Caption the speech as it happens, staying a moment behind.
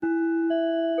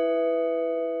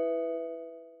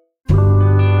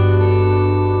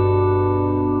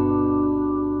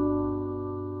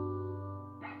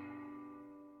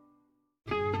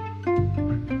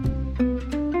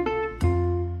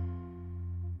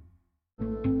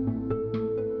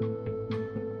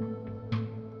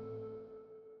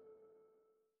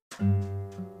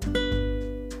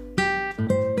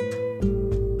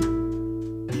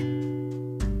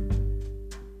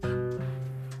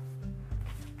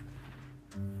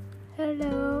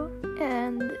Hello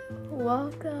and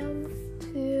welcome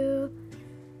to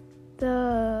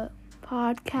the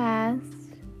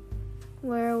podcast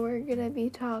where we're going to be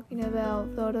talking about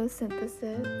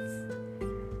photosynthesis.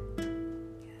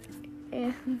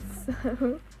 And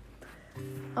so,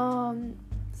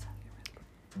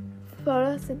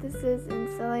 photosynthesis and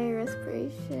cellular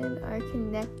respiration are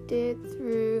connected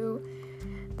through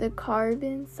the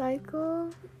carbon cycle,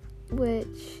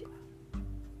 which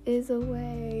is a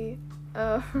way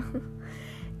of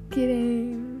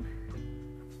getting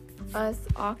us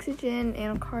oxygen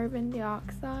and carbon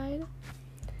dioxide.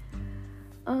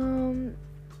 In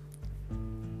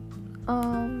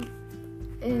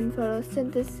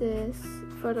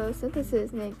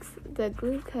photosynthesis makes the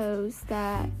glucose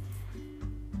that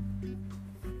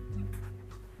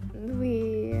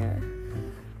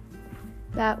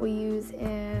we use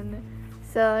in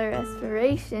cellular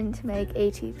respiration to make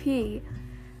ATP.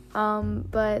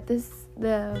 But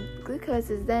the glucose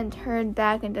is then turned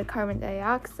back into carbon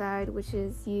dioxide, which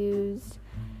is used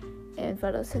in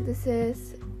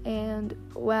photosynthesis, and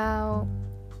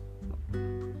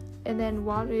then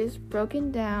water is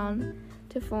broken down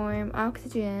to form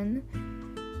oxygen,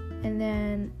 and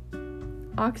then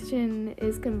oxygen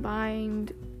is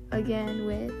combined again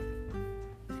with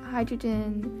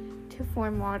hydrogen to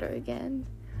form water again.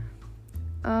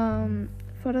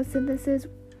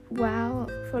 While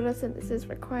photosynthesis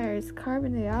requires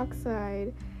carbon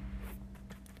dioxide,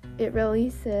 it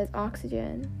releases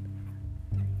oxygen.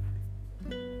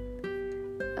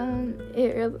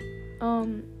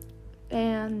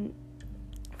 And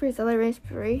for cellular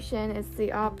respiration, it's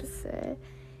the opposite.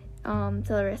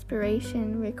 Cellular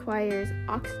respiration requires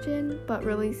oxygen but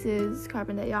releases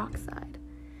carbon dioxide.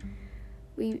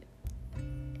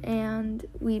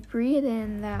 We breathe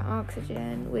in that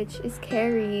oxygen, which is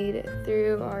carried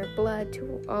through our blood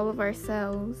to all of our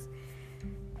cells,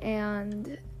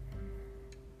 and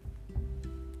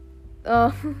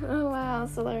allow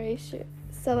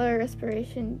cellular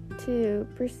respiration to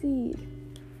proceed.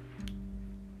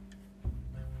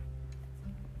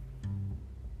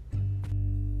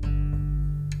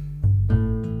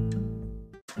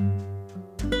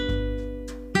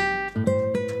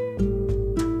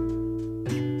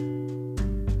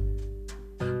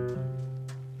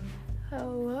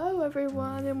 Hello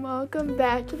everyone and welcome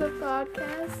back to the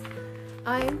podcast.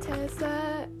 I'm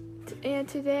Tessa and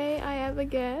today I have a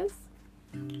guest.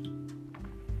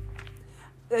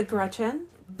 Gretchen,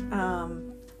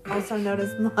 also known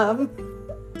as Mom.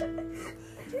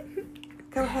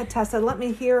 Go ahead, Tessa. Let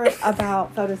me hear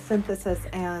about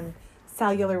photosynthesis and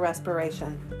cellular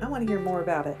respiration. I want to hear more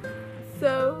about it.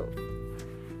 So,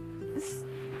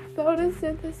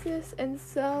 photosynthesis and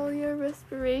cellular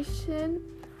respiration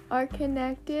are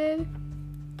connected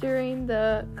during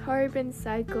the carbon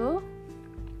cycle.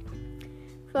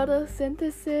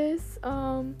 Photosynthesis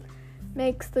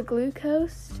makes the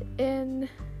glucose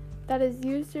that is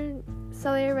used in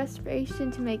cellular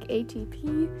respiration to make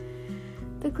ATP.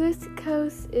 The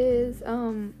glucose is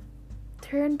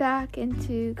turned back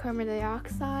into carbon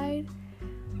dioxide,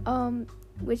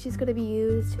 which is going to be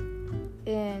used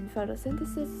in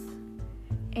photosynthesis.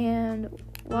 And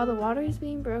while the water is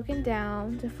being broken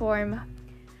down to form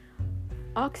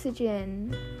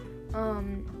oxygen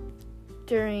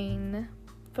during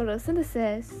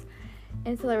photosynthesis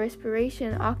and cellular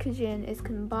respiration, oxygen is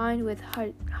combined with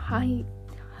hydrogen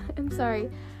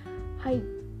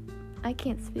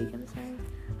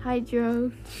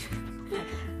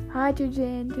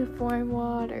to form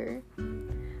water.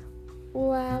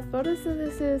 While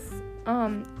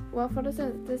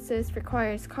photosynthesis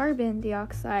requires carbon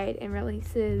dioxide and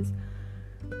releases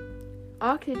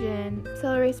oxygen,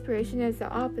 cellular respiration is the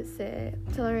opposite.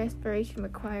 Cellular respiration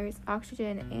requires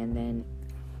oxygen and then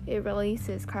it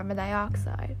releases carbon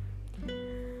dioxide.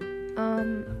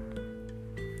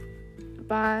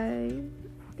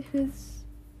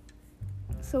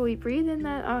 So we breathe in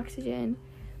that oxygen,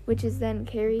 which is then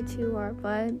carried to our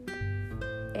blood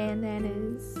and then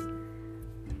is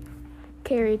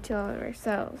carried to all of our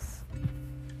cells.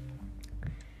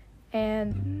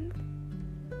 And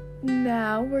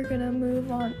now we're gonna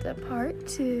move on to part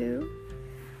 2,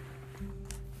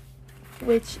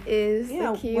 which is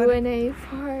the Q&A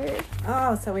part.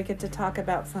 Oh, so we get to talk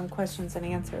about some questions and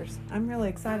answers. I'm really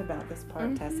excited about this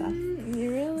part, Tessa.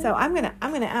 You really? So I'm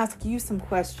gonna ask you some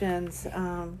questions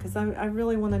because I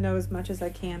really want to know as much as I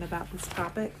can about this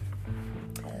topic.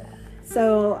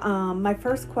 So my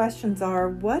first questions are: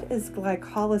 what is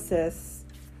glycolysis?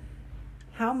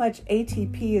 How much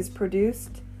ATP is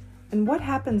produced? And what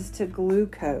happens to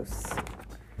glucose?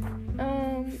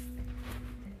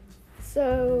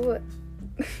 So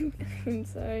I'm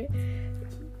sorry.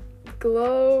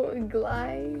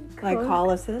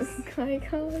 Glycolysis.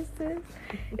 Glycolysis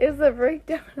is the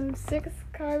breakdown of 6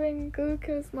 carbon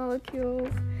glucose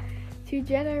molecules to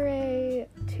generate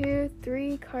 2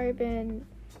 3-carbon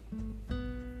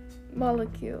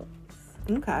molecules.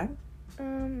 Okay.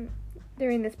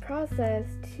 During this process,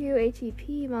 2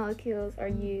 ATP molecules are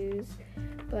used,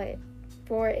 but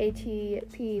 4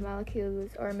 ATP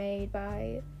molecules are made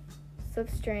by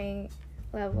substrate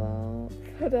level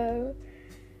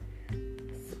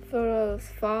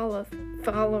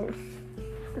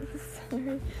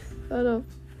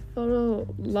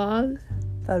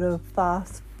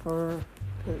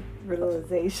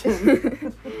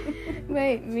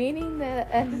Wait, meaning that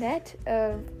a net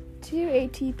of 2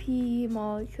 ATP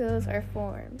molecules are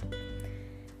formed.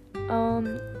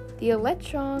 The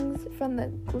electrons from the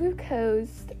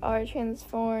glucose are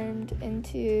transferred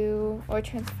into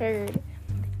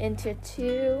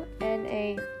 2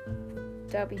 NAD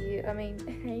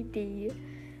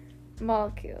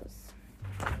molecules.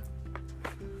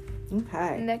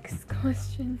 Okay. Next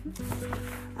question.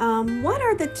 What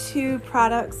are the 2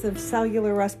 products of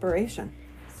cellular respiration?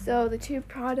 So the 2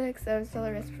 products of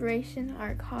cellular respiration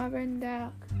are carbon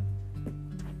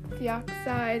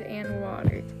dioxide and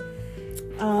water.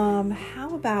 How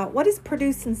about what is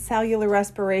produced in cellular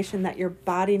respiration that your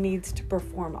body needs to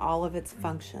perform all of its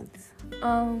functions?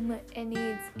 It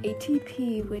needs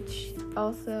ATP, which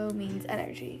also means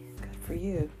energy. Good for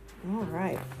you. All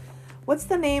right. What's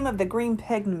the name of the green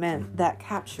pigment that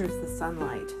captures the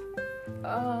sunlight?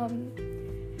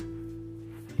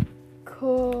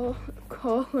 Chlorophyll.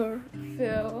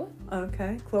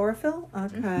 Okay. Chlorophyll?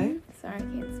 Okay. Mm-hmm. Sorry, I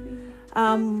can't speak.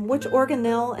 Which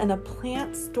organelle in a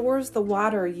plant stores the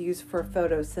water used for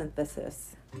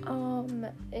photosynthesis?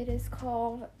 It is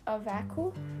called a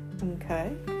vacuole.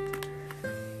 Okay.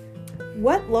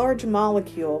 What large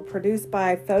molecule produced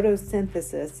by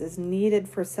photosynthesis is needed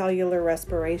for cellular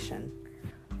respiration?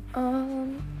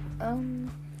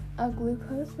 A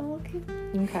glucose molecule.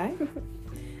 Okay.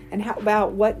 And how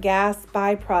about what gas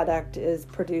byproduct is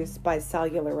produced by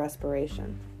cellular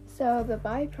respiration? So the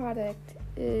byproduct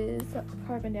is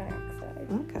carbon dioxide.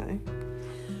 Okay.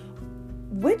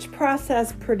 Which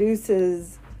process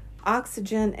produces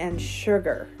oxygen and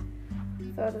sugar?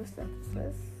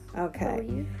 Photosynthesis.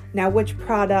 Okay. Now, which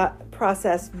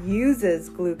process uses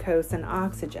glucose and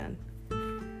oxygen?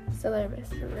 Cellular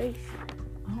respiration.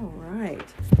 All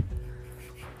right.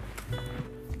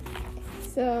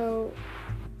 So,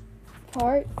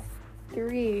 part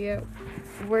 3,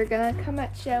 we're gonna come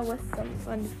at you with some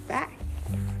fun facts.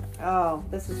 Oh,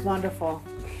 this is wonderful.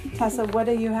 Tessa, what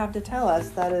do you have to tell us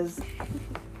that is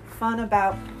fun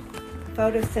about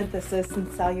photosynthesis and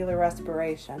cellular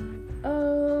respiration?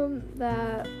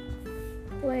 That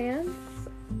plants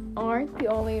aren't the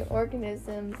only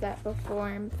organisms that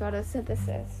perform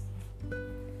photosynthesis.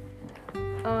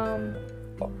 I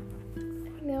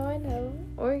know.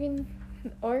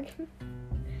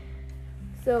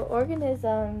 So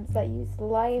organisms that use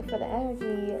light for the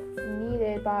energy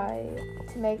needed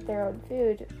to make their own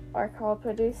food are called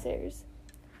producers.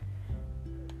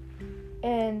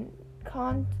 In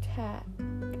contrast,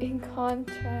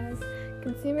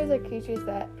 consumers are creatures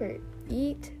that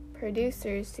eat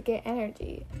producers to get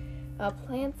energy.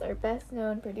 Plants are best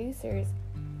known producers.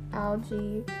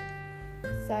 Algae,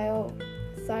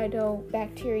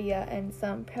 cyanobacteria, and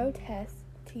some protists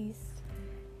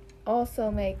also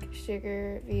make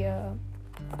sugar via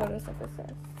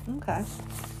photosynthesis. Okay.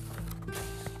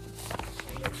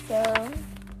 So,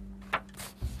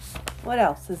 what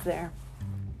else is there?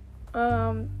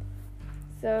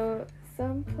 So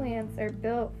some plants are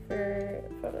built for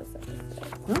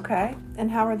photosynthesis. Okay.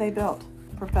 And how are they built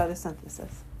for photosynthesis?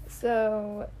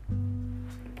 So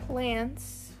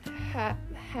plants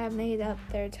have made up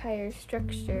their entire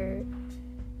structure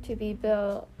to be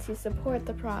built to support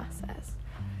the process.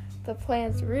 The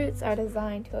plant's roots are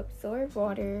designed to absorb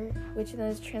water, which then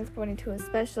is transported to a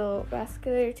special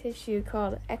vascular tissue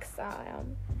called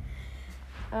exosome.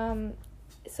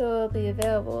 So it'll be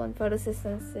available in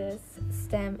photosynthesis,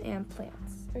 stem, and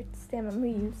plants, or stem and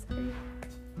leaves.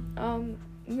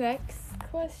 Next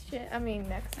fun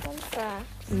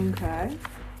fact. Okay.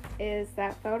 Is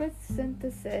that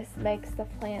photosynthesis makes the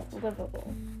plant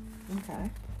livable.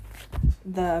 Okay.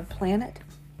 The planet?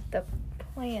 The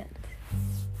plant.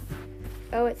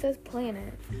 Oh, it says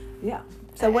planet. Yeah.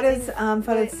 So what does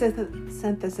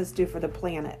photosynthesis do for the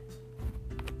planet?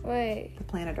 Wait. The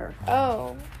planet Earth.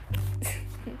 Oh.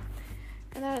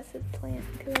 I thought it said plant.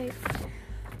 Wait.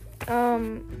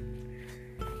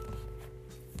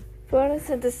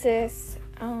 Photosynthesis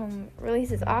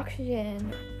releases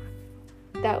oxygen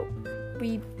that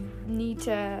we need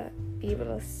to be able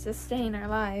to sustain our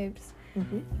lives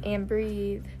and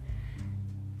breathe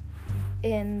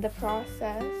in the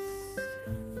process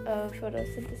of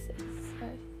photosynthesis.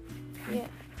 Yeah.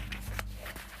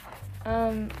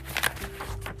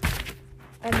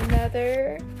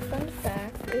 Another fun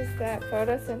fact is that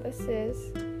photosynthesis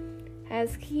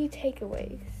has key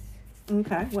takeaways.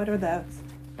 Okay, what are those?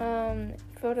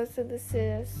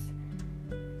 Photosynthesis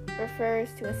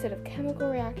refers to a set of chemical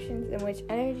reactions in which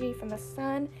energy from the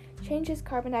sun changes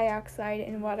carbon dioxide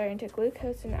and water into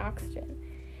glucose and oxygen.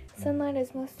 Sunlight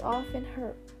is most often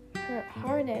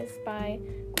harnessed by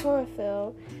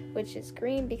chlorophyll, which is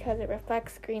green because it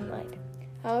reflects green light.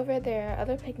 However, there are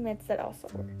other pigments that also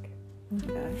work.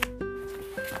 Okay.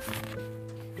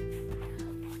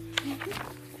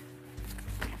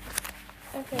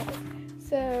 Okay,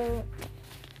 so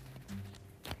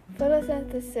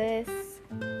photosynthesis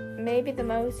may be the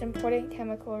most important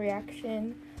chemical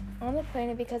reaction on the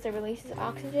planet because it releases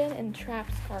oxygen and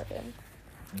traps carbon.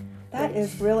 That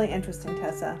is really interesting,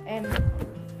 Tessa. And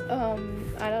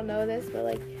I don't know this, but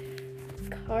like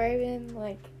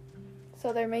carbon,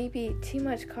 so there may be too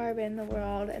much carbon in the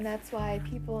world, and that's why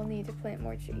people need to plant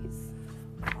more trees.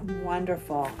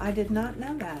 Wonderful. I did not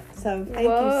know that. So thank you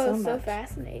so much. So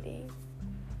fascinating.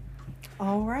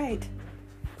 All right.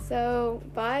 So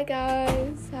bye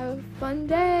guys. Have a fun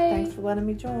day. Thanks for letting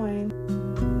me join.